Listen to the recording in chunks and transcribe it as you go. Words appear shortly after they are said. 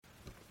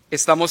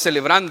Estamos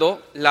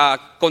celebrando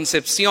la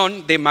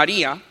concepción de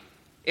María.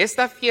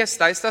 Esta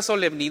fiesta, esta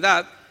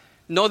solemnidad,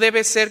 no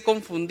debe ser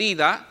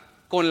confundida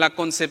con la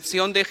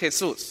concepción de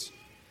Jesús.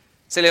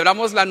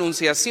 Celebramos la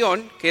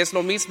Anunciación, que es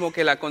lo mismo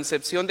que la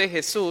concepción de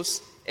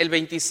Jesús, el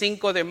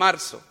 25 de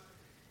marzo.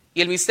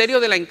 Y el misterio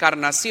de la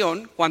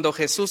Encarnación, cuando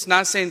Jesús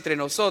nace entre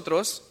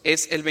nosotros,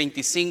 es el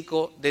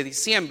 25 de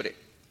diciembre.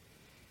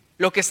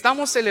 Lo que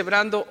estamos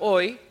celebrando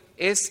hoy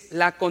es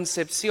la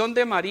concepción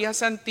de María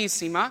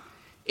Santísima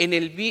en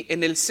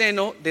el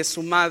seno de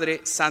su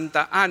madre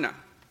Santa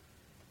Ana.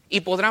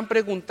 Y podrán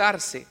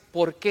preguntarse,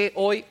 ¿por qué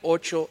hoy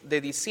 8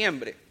 de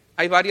diciembre?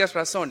 Hay varias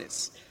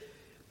razones,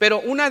 pero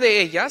una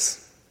de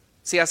ellas,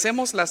 si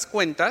hacemos las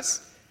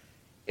cuentas,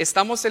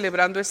 estamos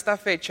celebrando esta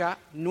fecha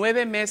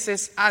 9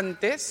 meses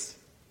antes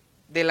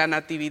de la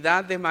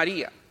Natividad de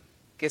María,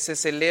 que se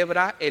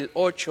celebra el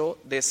 8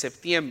 de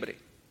septiembre.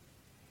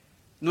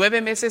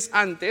 9 meses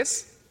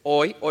antes,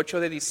 hoy,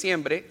 8 de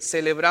diciembre,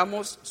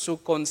 celebramos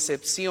su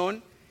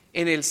concepción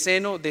en el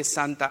seno de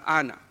Santa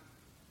Ana.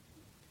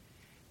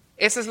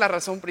 Esa es la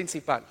razón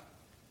principal.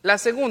 La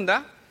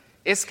segunda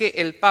es que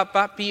el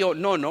Papa Pío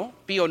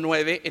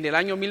IX, en el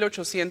año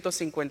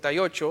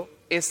 1858,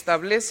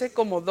 establece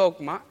como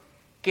dogma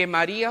que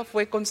María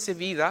fue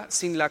concebida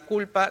sin la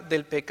culpa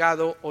del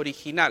pecado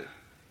original,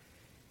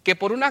 que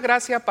por una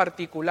gracia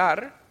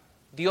particular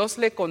Dios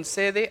le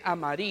concede a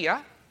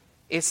María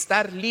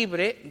estar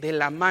libre de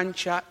la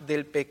mancha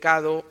del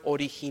pecado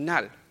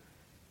original,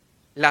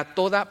 la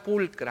toda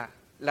pulcra,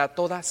 la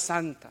toda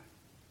santa,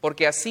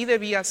 porque así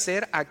debía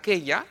ser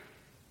aquella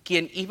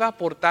quien iba a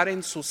portar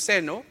en su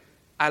seno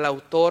al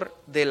autor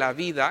de la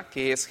vida,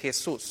 que es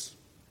Jesús.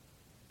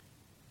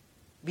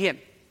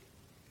 Bien,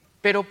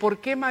 pero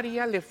 ¿por qué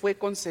María le fue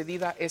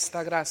concedida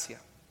esta gracia?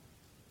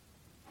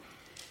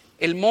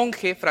 El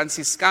monje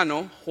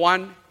franciscano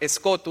Juan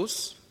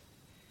Scotus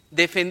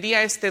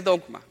defendía este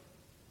dogma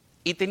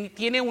y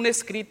tiene un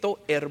escrito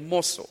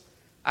hermoso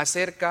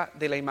acerca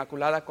de la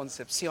Inmaculada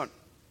Concepción.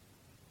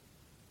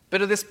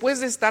 Pero después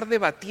de estar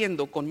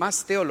debatiendo con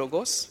más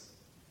teólogos,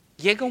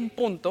 llega un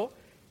punto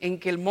en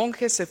que el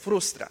monje se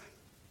frustra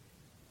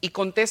y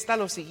contesta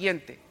lo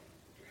siguiente,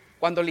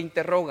 cuando le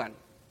interrogan,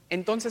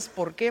 entonces,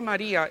 ¿por qué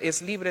María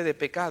es libre de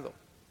pecado?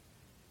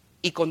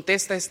 Y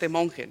contesta este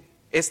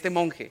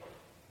monje,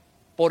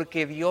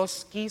 porque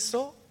Dios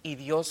quiso y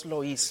Dios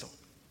lo hizo.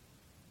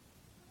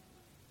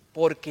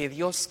 Porque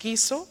Dios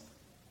quiso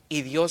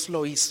y Dios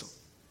lo hizo.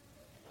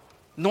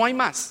 No hay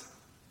más,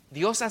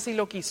 Dios así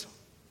lo quiso.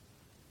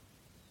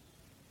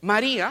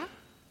 María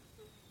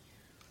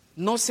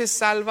no se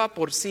salva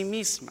por sí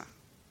misma.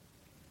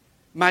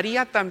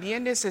 María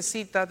también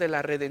necesita de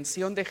la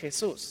redención de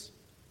Jesús.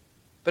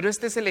 Pero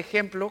este es el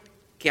ejemplo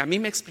que a mí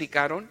me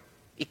explicaron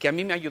y que a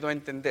mí me ayudó a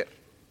entender.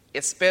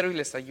 Espero y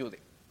les ayude.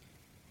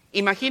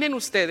 Imaginen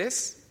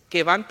ustedes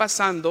que van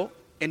pasando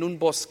en un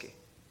bosque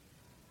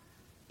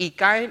y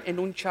caen en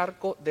un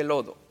charco de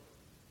lodo.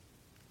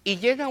 Y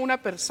llega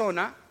una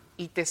persona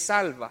y te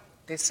salva,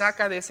 te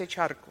saca de ese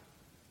charco.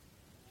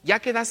 Ya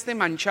quedaste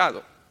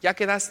manchado, ya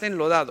quedaste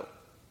enlodado,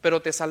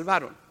 pero te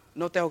salvaron,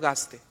 no te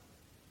ahogaste.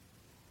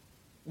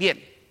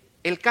 Bien,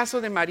 el caso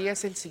de María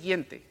es el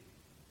siguiente.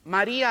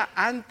 María,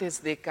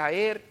 antes de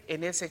caer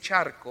en ese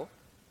charco,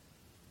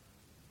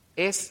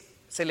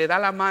 se le da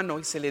la mano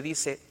y se le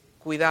dice,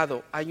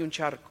 cuidado, hay un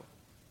charco.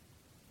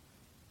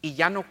 Y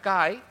ya no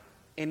cae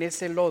en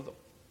ese lodo.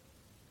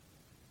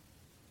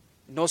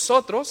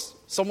 Nosotros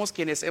somos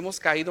quienes hemos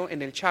caído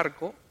en el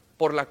charco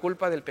por la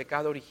culpa del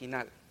pecado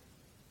original.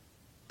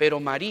 Pero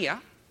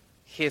María,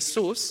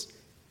 Jesús,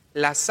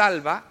 la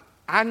salva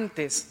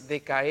antes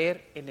de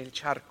caer en el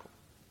charco.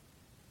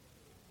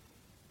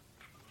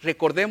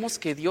 Recordemos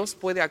que Dios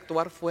puede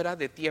actuar fuera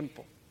de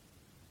tiempo.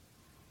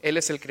 Él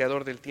es el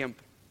creador del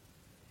tiempo.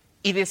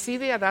 Y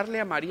decide a darle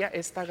a María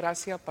esta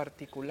gracia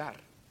particular.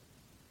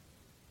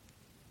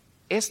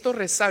 Esto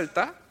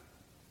resalta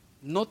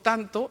no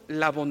tanto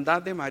la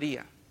bondad de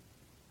María,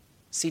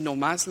 sino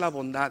más la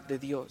bondad de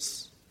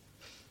Dios.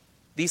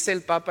 Dice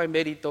el Papa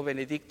emérito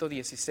Benedicto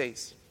XVI,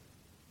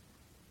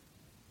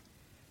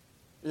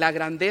 la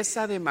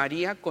grandeza de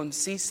María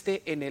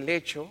consiste en el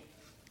hecho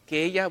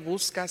que ella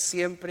busca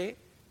siempre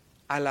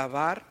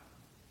alabar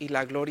y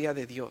la gloria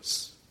de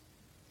Dios.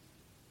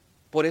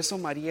 Por eso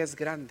María es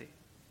grande,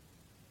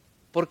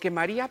 porque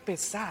María, a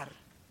pesar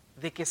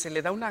de que se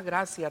le da una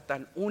gracia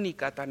tan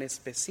única, tan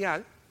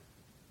especial,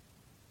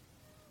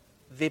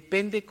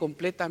 depende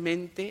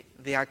completamente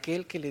de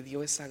aquel que le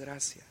dio esa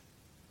gracia.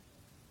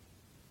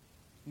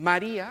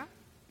 María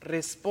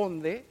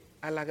responde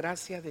a la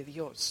gracia de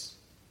Dios.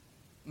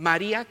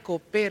 María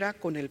coopera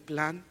con el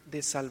plan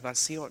de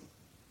salvación.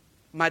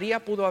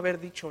 María pudo haber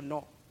dicho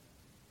no,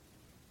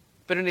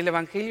 pero en el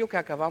evangelio que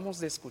acabamos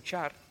de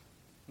escuchar,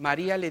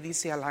 María le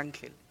dice al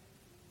ángel,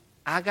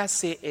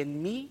 hágase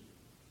en mí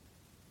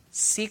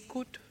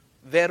sicut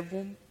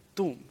verbum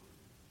tuum,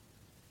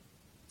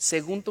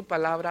 según tu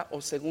palabra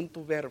o según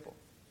tu verbo.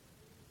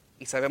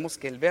 Y sabemos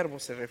que el verbo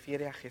se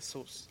refiere a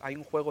Jesús. Hay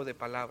un juego de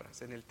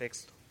palabras en el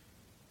texto.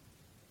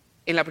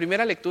 En la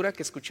primera lectura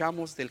que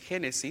escuchamos del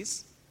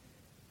Génesis,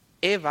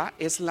 Eva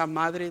es la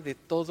madre de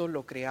todo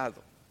lo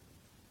creado.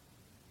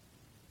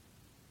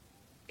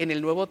 En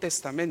el Nuevo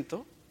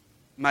Testamento,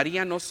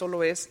 María no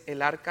solo es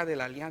el arca de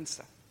la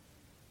alianza,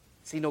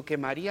 sino que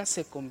María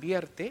se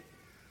convierte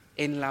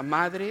en la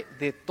madre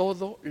de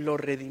todo lo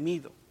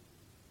redimido.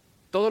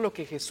 Todo lo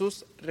que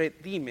Jesús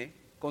redime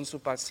con su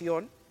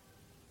pasión,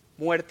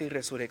 muerte y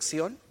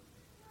resurrección,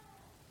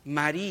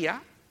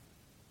 María,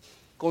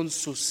 con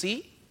su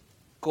sí,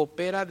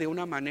 coopera de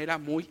una manera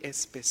muy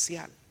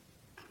especial.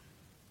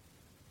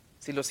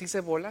 Si los hice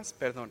bolas,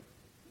 perdón,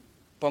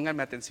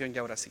 pónganme atención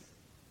ya ahora sí.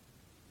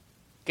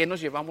 ¿Qué nos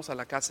llevamos a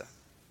la casa?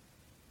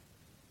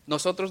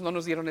 Nosotros no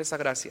nos dieron esa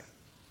gracia.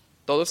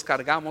 Todos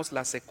cargamos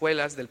las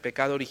secuelas del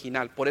pecado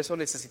original, por eso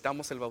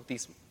necesitamos el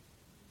bautismo.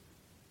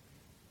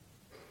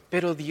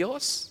 Pero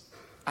Dios,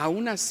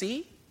 aún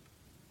así,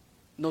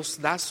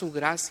 nos da su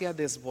gracia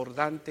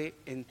desbordante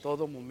en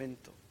todo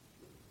momento.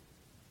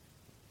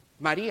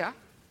 María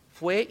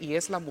fue y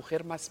es la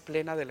mujer más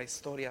plena de la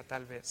historia,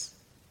 tal vez.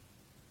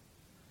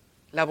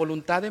 La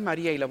voluntad de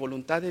María y la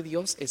voluntad de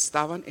Dios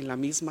estaban en la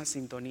misma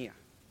sintonía.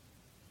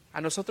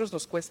 A nosotros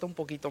nos cuesta un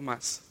poquito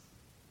más,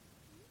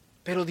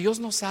 pero Dios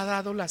nos ha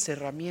dado las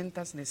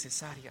herramientas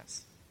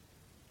necesarias: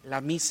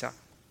 la misa,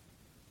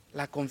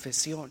 la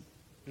confesión,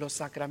 los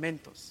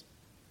sacramentos,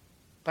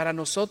 para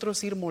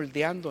nosotros ir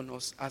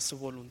moldeándonos a su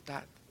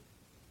voluntad.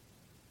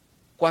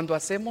 Cuando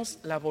hacemos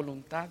la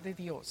voluntad de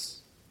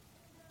Dios,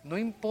 no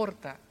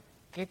importa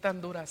qué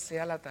tan dura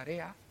sea la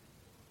tarea,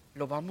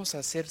 lo vamos a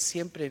hacer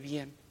siempre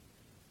bien,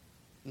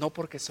 no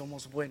porque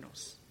somos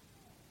buenos,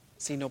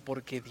 sino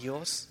porque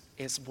Dios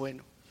es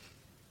bueno.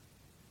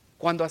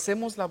 Cuando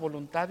hacemos la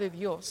voluntad de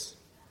Dios,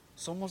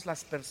 somos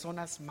las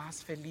personas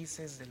más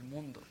felices del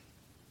mundo,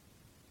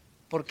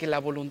 porque la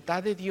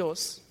voluntad de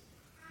Dios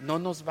no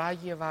nos va a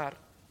llevar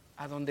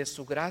a donde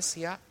su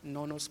gracia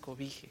no nos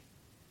cobije.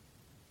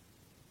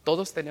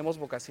 Todos tenemos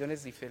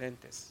vocaciones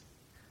diferentes,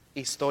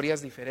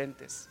 historias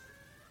diferentes,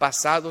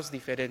 pasados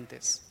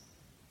diferentes,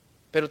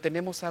 pero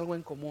tenemos algo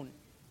en común,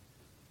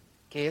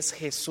 que es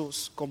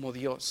Jesús como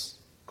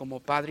Dios, como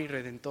Padre y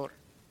Redentor,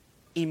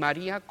 y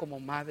María como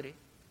Madre.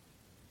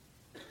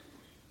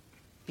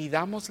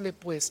 Pidámosle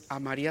pues a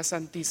María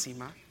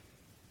Santísima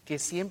que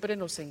siempre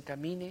nos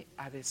encamine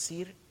a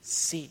decir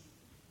sí,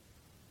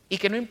 y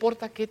que no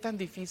importa qué tan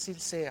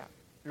difícil sea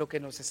lo que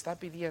nos está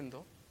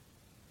pidiendo,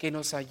 que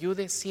nos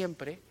ayude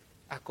siempre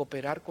a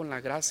cooperar con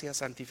la gracia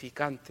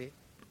santificante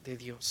de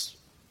Dios.